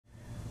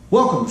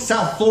Welcome to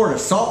South Florida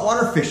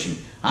saltwater fishing.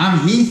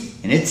 I'm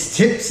Heath, and it's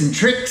Tips and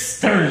Tricks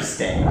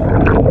Thursday.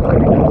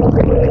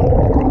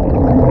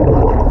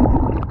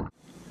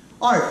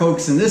 Alright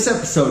folks, in this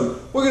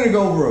episode, we're going to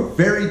go over a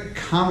very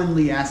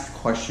commonly asked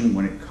question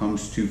when it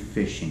comes to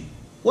fishing.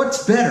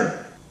 What's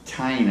better,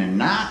 tying a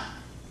knot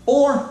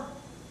or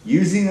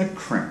using a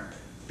crimp?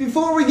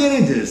 Before we get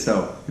into this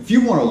though, if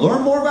you want to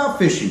learn more about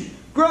fishing,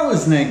 grow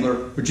as an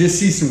angler, or just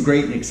see some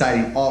great and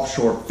exciting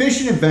offshore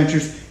fishing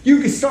adventures,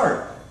 you can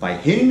start by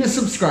hitting the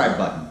subscribe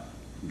button.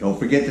 Don't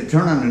forget to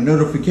turn on the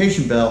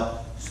notification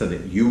bell so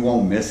that you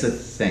won't miss a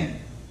thing.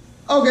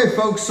 Okay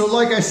folks, so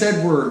like I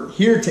said, we're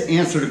here to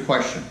answer the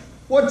question.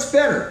 What's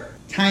better,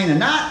 tying a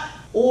knot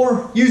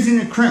or using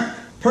a crimp?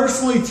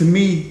 Personally, to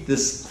me,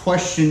 this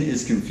question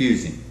is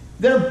confusing.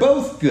 They're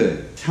both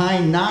good.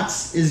 Tying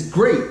knots is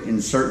great in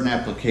certain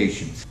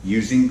applications.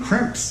 Using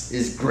crimps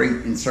is great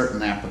in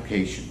certain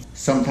applications.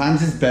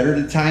 Sometimes it's better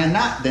to tie a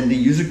knot than to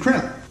use a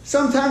crimp.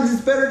 Sometimes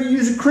it's better to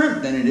use a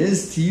crimp than it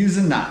is to use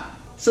a knot.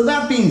 So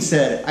that being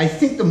said, I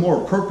think the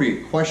more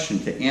appropriate question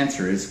to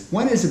answer is,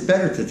 when is it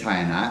better to tie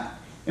a knot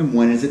and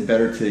when is it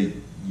better to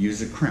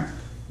use a crimp?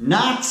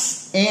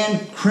 Knots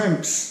and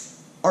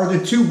crimps are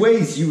the two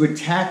ways you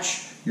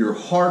attach your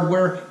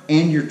hardware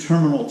and your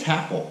terminal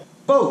tackle.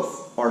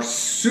 Both are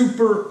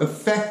super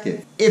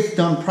effective if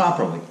done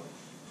properly.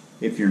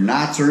 If your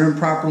knots are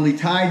improperly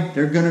tied,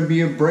 they're going to be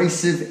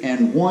abrasive,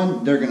 and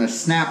one, they're going to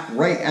snap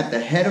right at the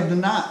head of the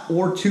knot,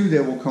 or two, they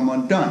will come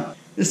undone.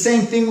 The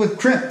same thing with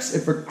crimps.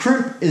 If a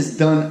crimp is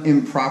done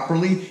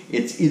improperly,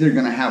 it's either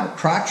going to have a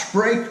crotch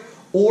break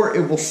or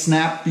it will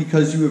snap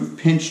because you have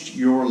pinched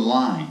your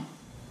line.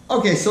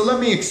 Okay, so let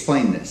me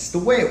explain this. The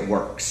way it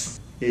works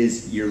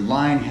is your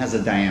line has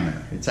a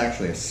diameter. It's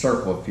actually a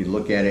circle if you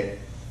look at it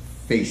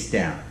face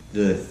down.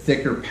 The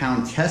thicker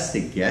pound test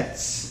it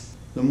gets,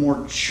 the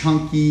more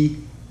chunky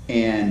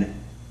and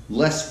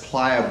less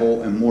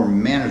pliable and more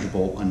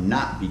manageable a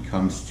knot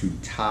becomes to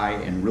tie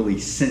and really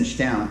cinch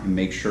down and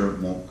make sure it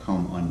won't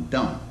come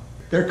undone.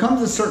 There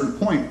comes a certain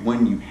point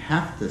when you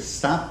have to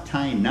stop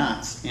tying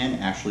knots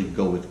and actually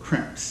go with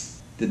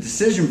crimps. The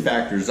decision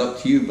factor is up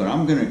to you, but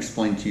I'm going to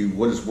explain to you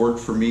what has worked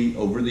for me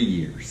over the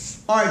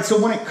years. Alright, so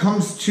when it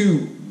comes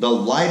to the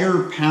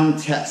lighter pound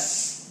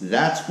tests,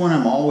 that's when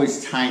I'm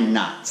always tying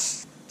knots.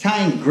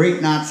 Tying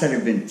great knots that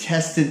have been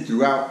tested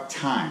throughout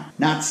time.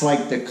 Knots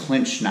like the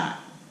clinch knot,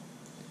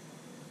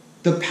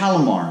 the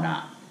Palomar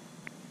knot,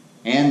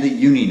 and the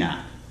uni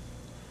knot.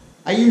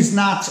 I use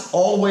knots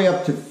all the way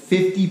up to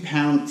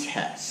 50-pound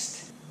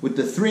test. With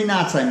the 3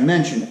 knots I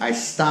mentioned, I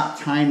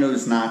stopped tying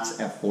those knots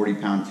at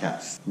 40-pound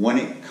test. When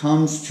it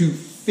comes to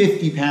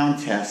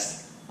 50-pound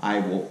test, I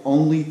will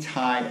only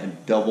tie a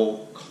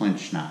double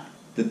clinch knot.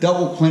 The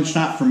double clinch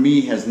knot for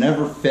me has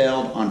never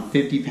failed on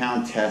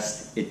 50-pound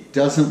test. It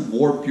doesn't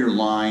warp your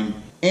line,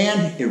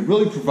 and it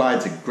really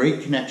provides a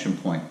great connection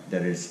point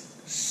that is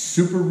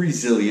super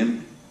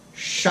resilient,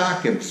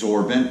 shock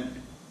absorbent,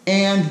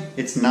 and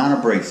it's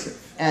non-abrasive.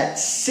 At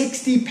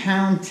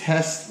 60-pound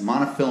test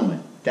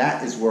monofilament,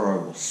 that is where I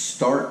will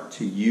start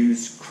to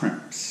use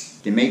crimps.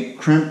 They make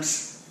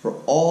crimps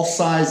for all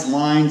size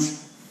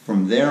lines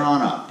from there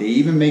on up. They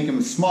even make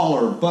them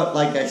smaller, but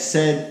like I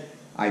said,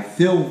 I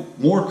feel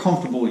more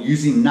comfortable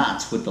using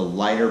knots with the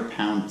lighter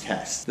pound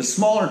test. The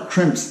smaller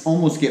crimps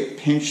almost get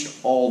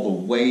pinched all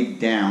the way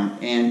down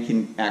and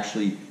can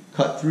actually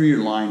cut through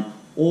your line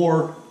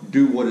or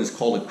do what is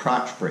called a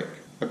crotch break.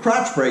 A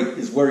crotch break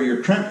is where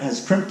your crimp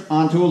has crimped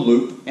onto a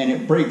loop and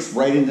it breaks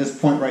right in this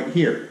point right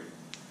here.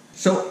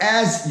 So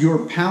as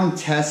your pound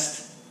test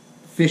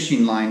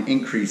fishing line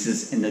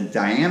increases and the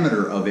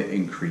diameter of it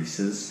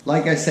increases,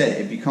 like I said,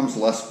 it becomes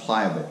less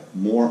pliable,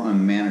 more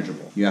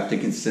unmanageable. You have to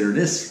consider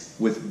this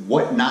with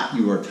what knot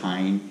you are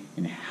tying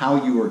and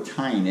how you are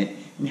tying it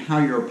and how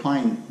you're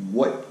applying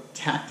what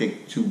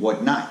tactic to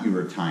what knot you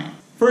are tying.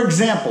 For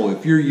example,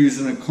 if you're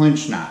using a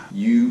clinch knot,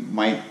 you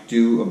might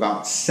do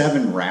about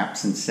 7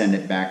 wraps and send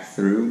it back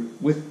through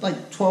with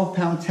like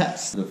 12-pound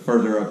tests. The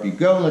further up you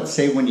go, let's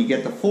say when you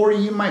get to 40,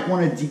 you might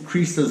want to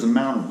decrease those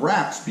amount of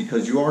wraps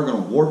because you are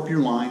going to warp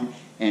your line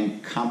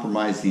and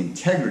compromise the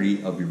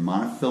integrity of your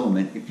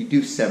monofilament. If you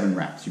do 7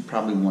 wraps, you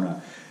probably want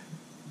to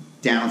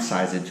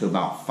downsize it to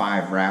about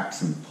 5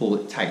 wraps and pull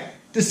it tight.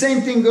 The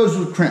same thing goes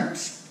with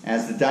crimps.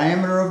 As the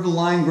diameter of the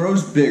line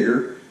grows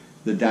bigger,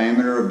 the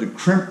diameter of the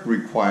crimp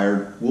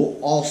required will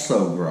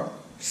also grow.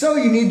 So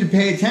you need to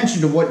pay attention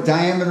to what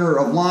diameter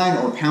of line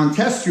or pound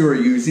test you are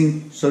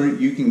using so that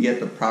you can get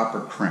the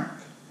proper crimp.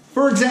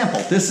 For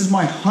example, this is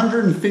my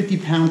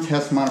 150-pound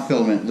test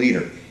monofilament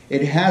leader.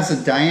 It has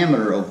a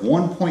diameter of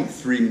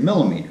 1.3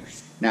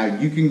 millimeters. Now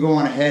you can go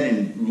on ahead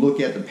and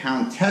look at the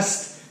pound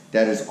test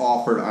that is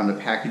offered on the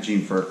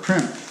packaging for a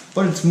crimp,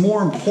 but it's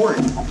more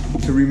important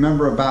to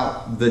remember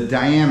about the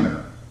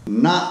diameter.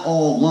 Not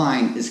all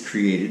line is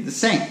created the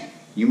same.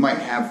 You might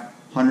have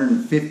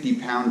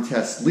 150-pound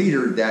test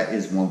leader that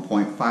is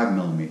 1.5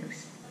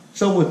 millimeters.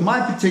 So with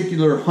my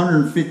particular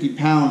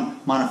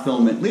 150-pound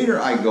monofilament leader,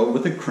 I go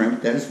with a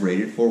crimp that is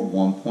rated for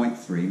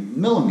 1.3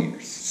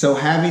 millimeters. So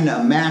having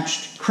a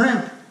matched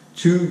crimp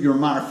to your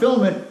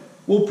monofilament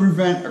will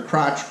prevent a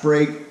crotch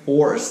break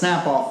or a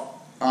snap off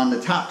on the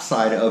top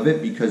side of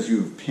it because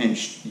you've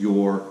pinched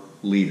your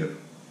leader.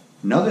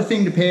 Another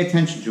thing to pay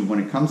attention to when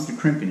it comes to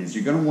crimping is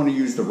you're going to want to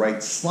use the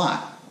right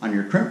slot on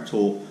your crimp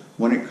tool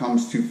when it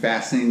comes to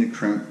fastening the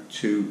crimp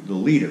to the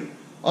leader.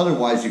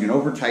 Otherwise, you can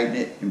over tighten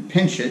it and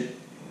pinch it,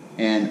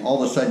 and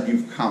all of a sudden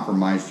you've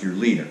compromised your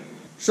leader.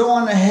 So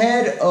on the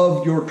head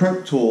of your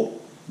crimp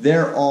tool,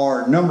 there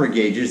are number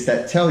gauges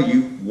that tell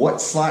you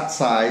what slot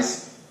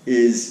size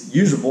is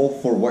usable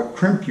for what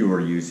crimp you are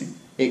using.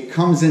 It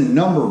comes in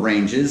number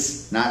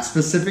ranges, not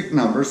specific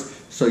numbers,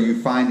 so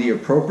you find the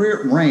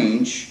appropriate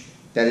range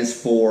that is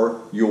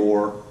for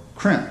your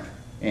crimp.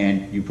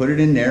 And you put it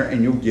in there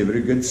and you'll give it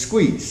a good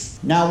squeeze.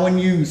 Now when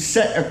you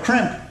set a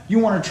crimp, you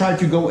want to try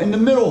to go in the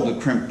middle of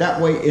the crimp. That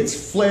way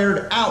it's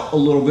flared out a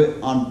little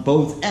bit on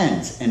both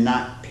ends and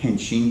not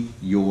pinching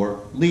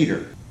your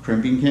leader.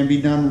 Crimping can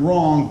be done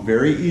wrong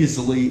very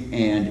easily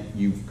and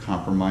you've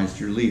compromised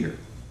your leader.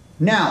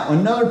 Now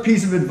another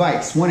piece of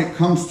advice when it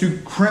comes to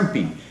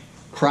crimping.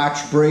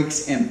 Crotch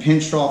breaks and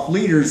pinched off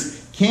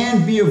leaders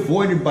can be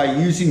avoided by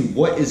using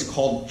what is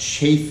called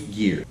chafe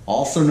gear,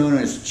 also known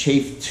as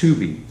chafe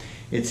tubing.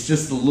 It's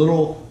just a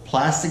little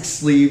plastic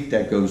sleeve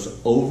that goes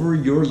over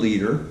your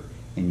leader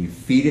and you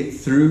feed it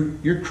through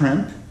your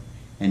crimp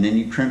and then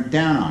you crimp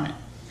down on it.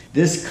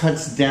 This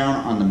cuts down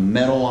on the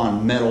metal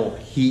on metal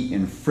heat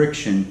and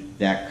friction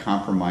that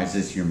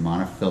compromises your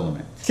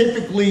monofilament.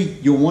 Typically,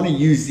 you'll want to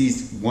use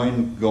these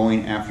when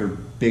going after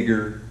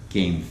bigger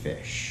game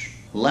fish.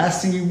 The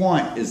last thing you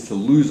want is to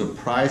lose a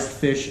prized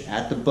fish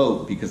at the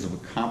boat because of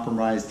a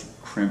compromised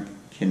crimp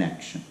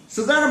connection.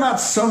 So that about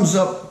sums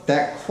up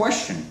that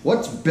question.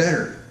 What's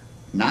better,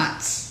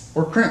 knots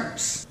or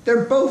crimps?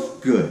 They're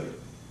both good.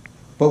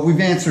 But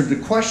we've answered the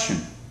question.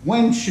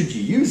 When should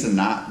you use a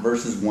knot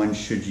versus when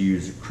should you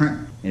use a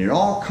crimp? And it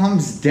all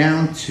comes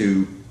down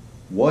to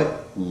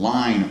what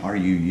line are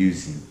you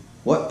using?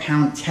 What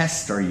pound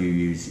test are you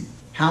using?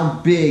 How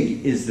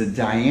big is the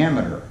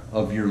diameter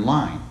of your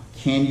line?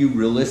 Can you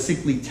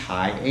realistically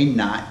tie a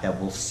knot that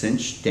will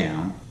cinch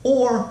down,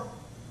 or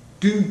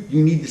do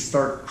you need to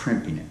start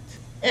crimping it?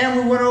 And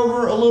we went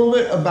over a little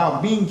bit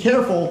about being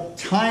careful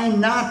tying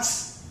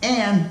knots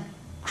and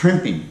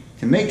crimping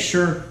to make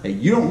sure that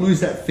you don't lose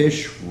that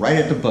fish right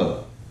at the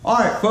boat. All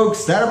right,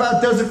 folks, that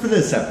about does it for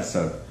this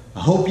episode.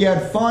 I hope you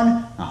had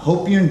fun. I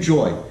hope you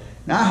enjoyed.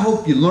 And I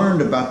hope you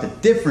learned about the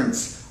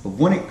difference of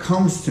when it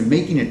comes to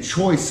making a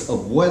choice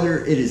of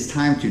whether it is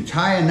time to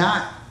tie a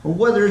knot or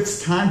whether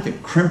it's time to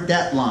crimp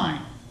that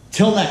line.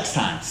 Till next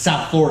time,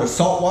 South Florida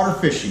saltwater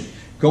fishing,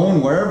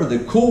 going wherever the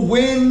cool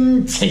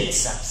wind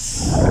takes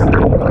us.